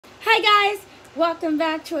Hi guys, welcome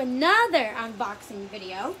back to another unboxing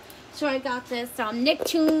video. So I got this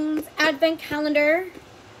Nicktoons advent calendar.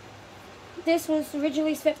 This was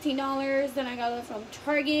originally $15, then I got it from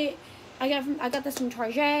Target. I got this from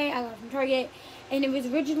Target. And it was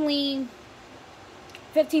originally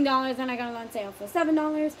 $15, and I got it on sale for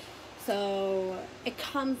 $7. So it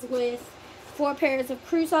comes with 4 pairs of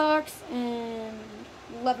crew socks and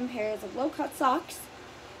 11 pairs of low-cut socks.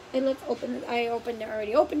 And let's open it. I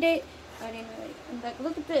already opened it. I didn't really, like,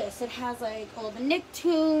 look at this. It has like all the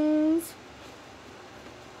Nicktoons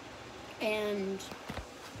and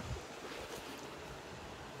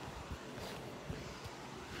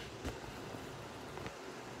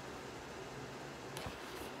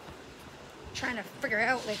trying to figure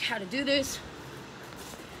out like how to do this.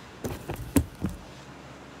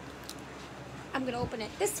 I'm gonna open it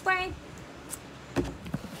this way.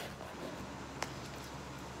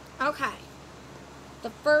 Okay.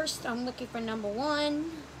 The first, I'm looking for number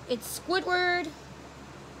 1. It's Squidward.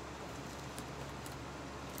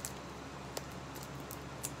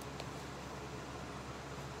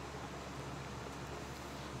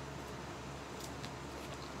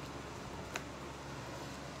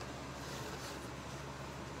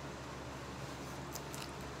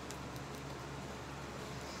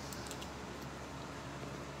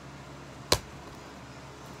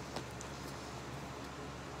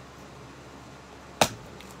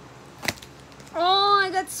 Oh, I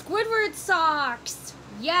got Squidward socks.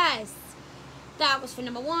 Yes. That was for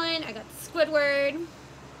number 1. I got Squidward.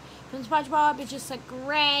 From SpongeBob, it's just like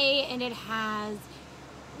gray, and it has,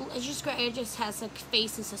 it's just gray. It just has like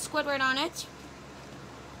faces of Squidward on it.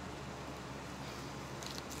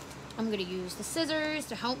 I'm going to use the scissors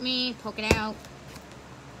to help me poke it out.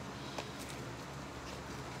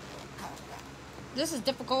 This is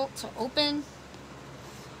difficult to open.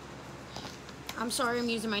 I'm sorry, I'm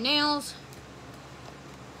using my nails.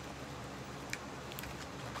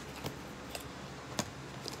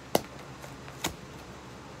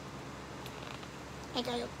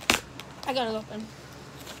 I got it open.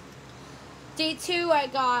 Day 2, I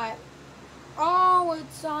got, oh,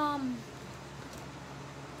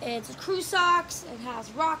 it's crew socks. It has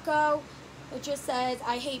Rocco. It just says,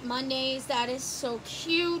 I hate Mondays. That is so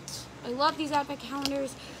cute. I love these advent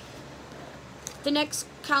calendars. The next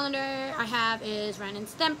calendar I have is Ren and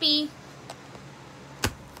Stimpy.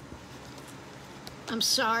 I'm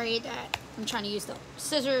sorry that I'm trying to use the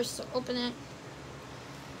scissors to open it.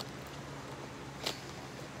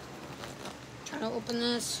 Trying to open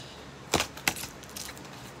this.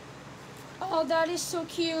 Oh, that is so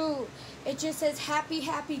cute. It just says Happy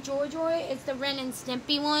Happy Joy Joy. It's the Ren and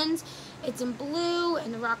Stimpy ones. It's in blue,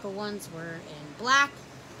 and the Rocco ones were in black.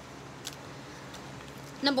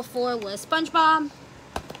 Number 4 was SpongeBob.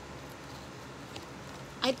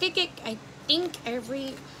 I think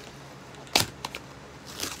every,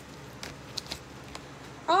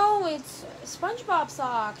 oh, it's SpongeBob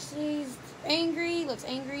socks. He's angry, looks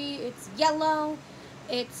angry. It's yellow.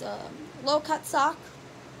 It's a low-cut sock.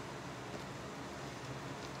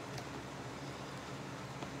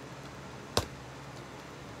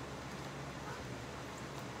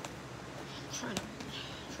 Trying to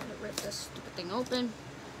rip this stupid thing open.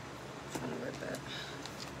 Trying to rip it.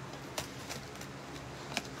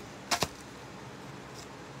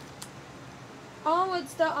 Oh,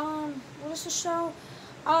 it's the what is the show?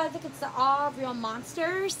 Oh, I think it's the Awe of Real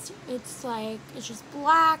Monsters. It's like, it's just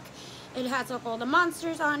black. It has like all the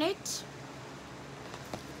monsters on it.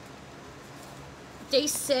 Day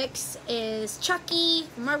 6 is Chucky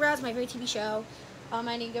from Rugrats, my favorite TV show.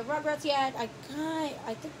 I didn't get Rugrats yet. I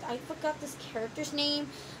think I forgot this character's name.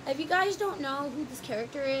 If you guys don't know who this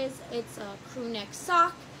character is, it's a crew neck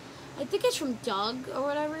sock. I think it's from Doug or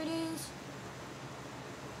whatever it is.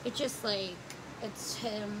 It's just like, it's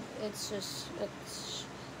him. It's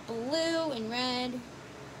blue and red.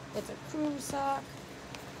 It's a crew sock.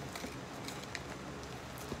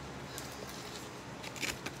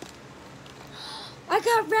 I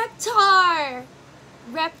got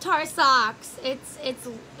Reptar socks. It's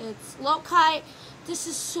low cut. This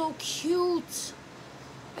is so cute.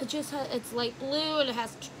 It's light blue, and it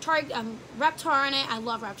has Reptar on it. I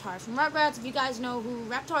love Reptar from Rugrats. If you guys know who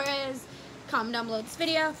Reptar is, comment down below this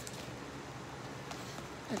video.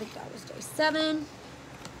 I think that was day 7.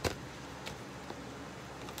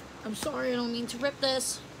 I'm sorry, I don't mean to rip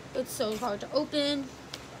this. It's so hard to open.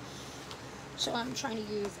 So I'm trying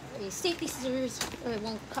to use a safety scissors so it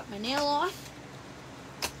won't cut my nail off.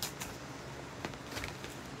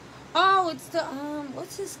 Oh, it's the,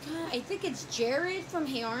 what's this guy? I think it's Jared from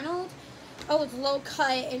Hey Arnold. Oh, it's low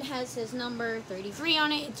cut. It has his number 33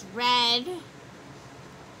 on it. It's red.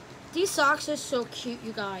 These socks are so cute,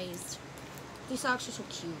 you guys. These socks are so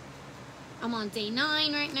cute. I'm on day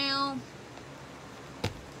 9 right now.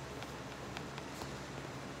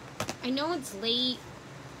 I know it's late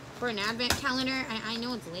for an advent calendar. I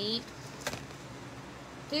know it's late.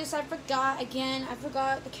 This, I forgot again. I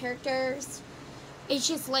forgot the characters. It's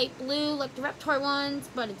just light blue like the Reptar ones,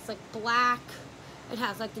 but it's like black. It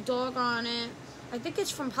has like the dog on it. I think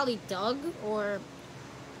it's from probably Doug or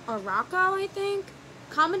Rocco, I think.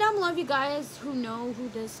 Comment down below if you guys who know who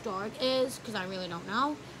this dog is, because I really don't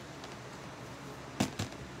know.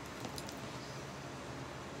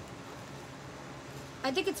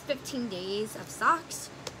 I think it's 15 days of socks.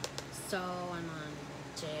 So I'm on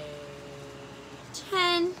day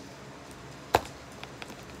 10.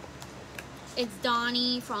 It's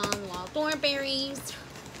Donnie from Wild Thornberries.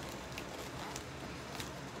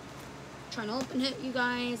 Trying to open it, you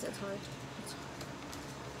guys. It's hard.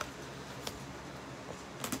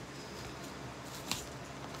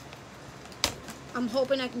 I'm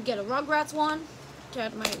hoping I can get a Rugrats one to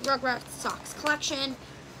add my Rugrats socks collection.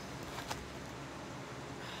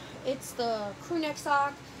 It's the crew neck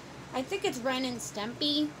sock. I think it's Ren and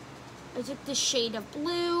Stimpy. I took this shade of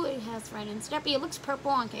blue. It has Ren and Stimpy. It looks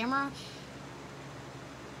purple on camera.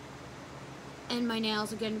 And my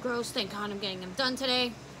nails are getting gross. Thank God I'm getting them done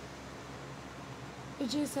today. It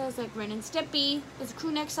just says like Ren and Stimpy. It's a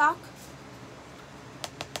crew neck sock.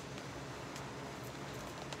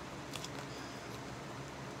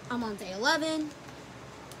 I'm on day 11.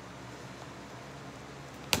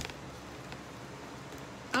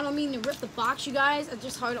 I don't mean to rip the box, you guys. It's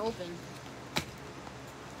just hard to open.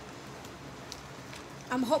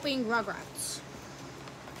 I'm hoping Rugrats.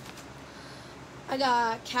 I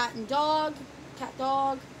got cat and dog. Cat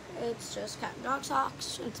dog. It's just cat and dog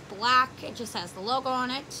socks. It's black. It just has the logo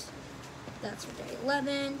on it. That's for day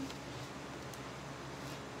 11.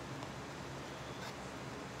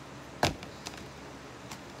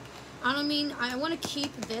 I want to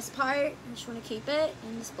keep this part. I just want to keep it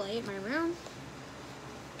and display it in my room.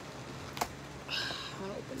 I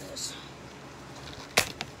want to open this.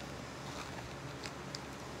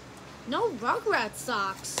 No Rugrats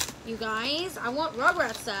socks, you guys. I want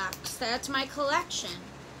Rugrats socks. That's my collection.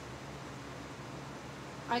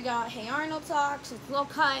 I got Hey Arnold socks. It's low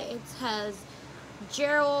cut. It has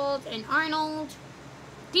Gerald and Arnold.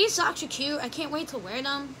 These socks are cute. I can't wait to wear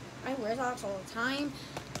them. I wear socks all the time.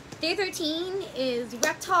 Day 13 is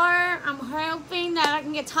Reptar. I'm hoping that I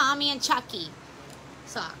can get Tommy and Chucky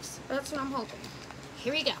socks. That's what I'm hoping.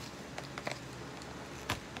 Here we go.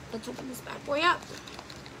 Let's open this bad boy up.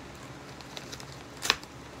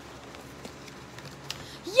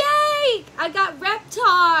 Yay! I got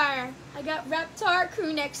Reptar. I got Reptar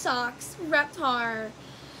crew neck socks. Reptar.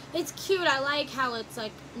 It's cute. I like how it's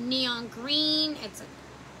like neon green. It's like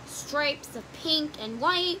stripes of pink and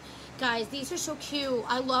white. Guys, these are so cute.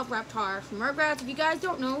 I love Reptar from Rugrats. If you guys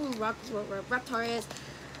don't know who Reptar is.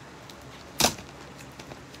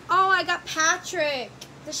 Oh, I got Patrick.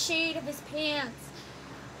 The shade of his pants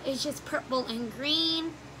is just purple and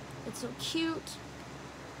green. It's so cute.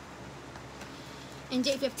 In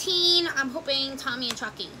day 15, I'm hoping Tommy and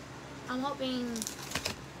Chucky. I'm hoping...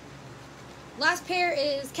 Last pair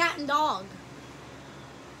is cat and dog.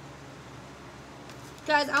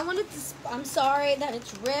 Guys, I'm sorry that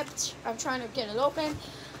it's ripped. I'm trying to get it open.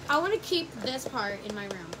 I want to keep this part in my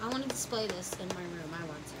room. I want to display this in my room. I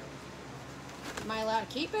want to. Am I allowed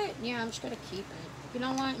to keep it? Yeah, I'm just going to keep it. You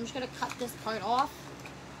know what? I'm just going to cut this part off.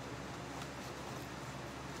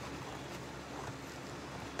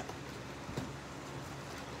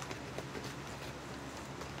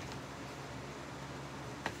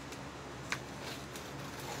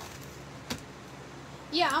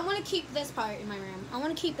 Yeah, I want to keep this part in my room. I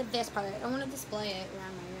want to keep this part. I want to display it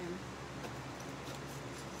around my room.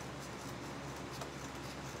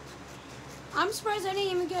 I'm surprised I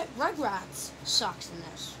didn't even get Rugrats socks in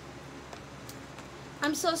this.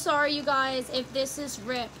 I'm so sorry, you guys, if this is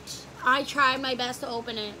ripped. I tried my best to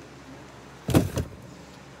open it.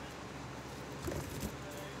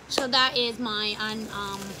 So that is my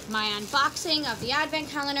unboxing of the advent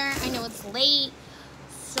calendar. I know it's late.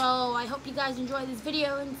 So I hope you guys enjoyed this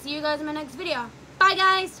video and see you guys in my next video. Bye,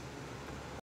 guys!